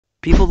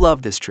People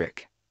love this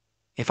trick.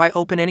 If I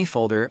open any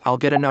folder, I'll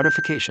get a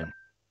notification.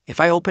 If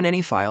I open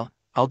any file,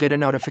 I'll get a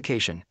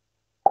notification.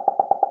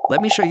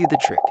 Let me show you the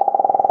trick.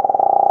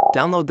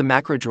 Download the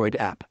MacroDroid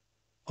app.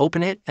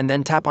 Open it and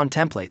then tap on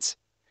Templates.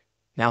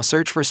 Now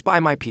search for Spy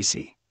My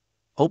PC.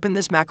 Open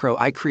this macro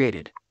I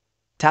created.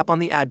 Tap on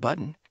the Add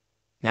button.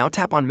 Now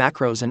tap on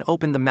Macros and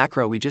open the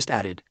macro we just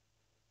added.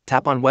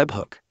 Tap on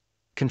Webhook.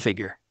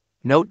 Configure.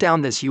 Note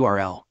down this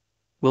URL.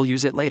 We'll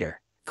use it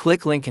later.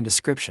 Click link in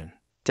description.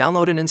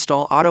 Download and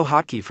install Auto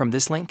Hotkey from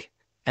this link,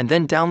 and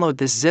then download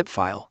this zip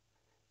file.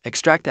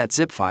 Extract that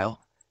zip file,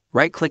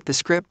 right-click the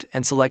script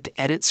and select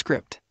Edit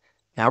Script.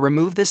 Now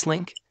remove this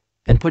link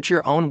and put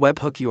your own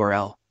webhook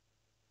URL.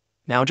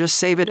 Now just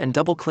save it and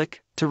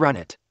double-click to run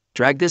it.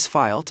 Drag this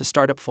file to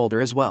Startup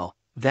folder as well.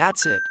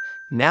 That's it.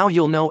 Now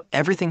you'll know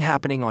everything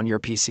happening on your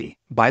PC.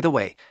 By the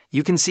way,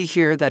 you can see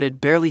here that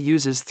it barely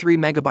uses 3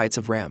 megabytes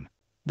of RAM.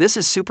 This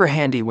is super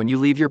handy when you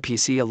leave your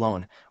PC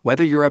alone,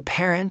 whether you're a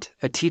parent,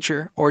 a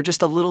teacher, or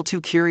just a little too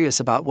curious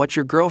about what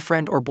your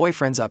girlfriend or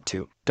boyfriend's up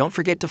to. Don't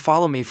forget to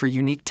follow me for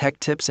unique tech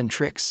tips and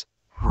tricks.